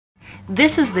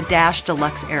This is the Dash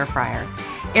Deluxe Air Fryer.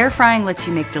 Air frying lets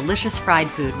you make delicious fried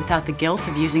food without the guilt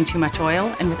of using too much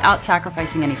oil and without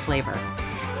sacrificing any flavor.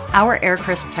 Our Air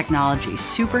Crisp technology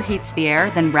superheats the air,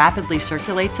 then rapidly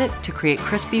circulates it to create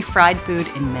crispy fried food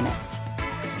in minutes.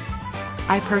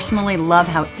 I personally love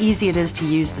how easy it is to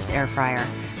use this air fryer.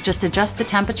 Just adjust the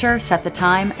temperature, set the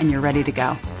time, and you're ready to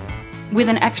go. With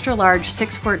an extra large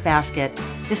 6-quart basket,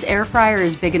 this air fryer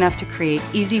is big enough to create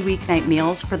easy weeknight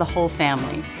meals for the whole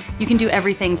family. You can do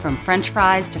everything from French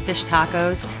fries to fish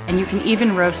tacos, and you can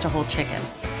even roast a whole chicken.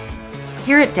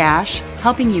 Here at Dash,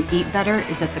 helping you eat better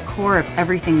is at the core of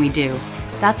everything we do.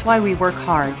 That's why we work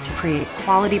hard to create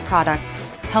quality products,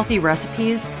 healthy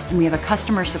recipes, and we have a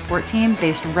customer support team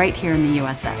based right here in the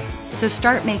USA. So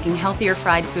start making healthier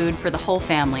fried food for the whole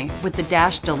family with the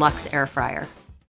Dash Deluxe Air Fryer.